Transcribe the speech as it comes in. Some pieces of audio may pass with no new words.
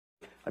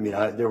I mean,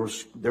 there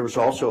was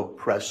also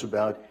press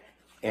about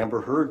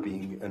Amber Heard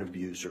being an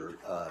abuser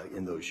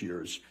in those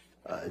years.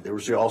 There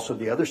was also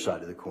the other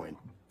side of the coin.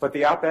 But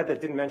the op-ed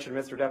that didn't mention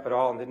Mr. Depp at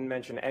all and didn't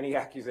mention any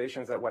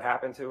accusations that what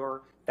happened to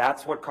her,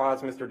 that's what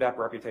caused Mr. Depp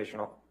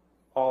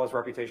all his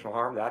reputational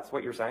harm? That's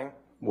what you're saying?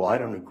 Well, I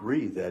don't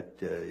agree that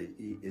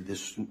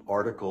this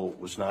article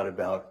was not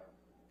about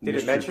Did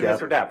it mention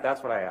Mr. Depp?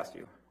 That's what I asked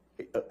you.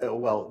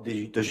 Well,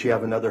 does she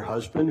have another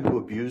husband who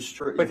abused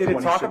her? But did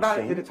it talk about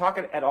it? Did it talk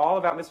at all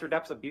about Mr.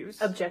 Depp's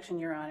abuse? Objection,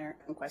 Your Honor.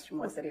 The question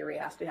was that he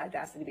had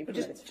asked to be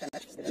permitted to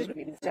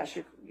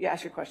finish.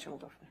 Ask your question. We'll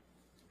go from there.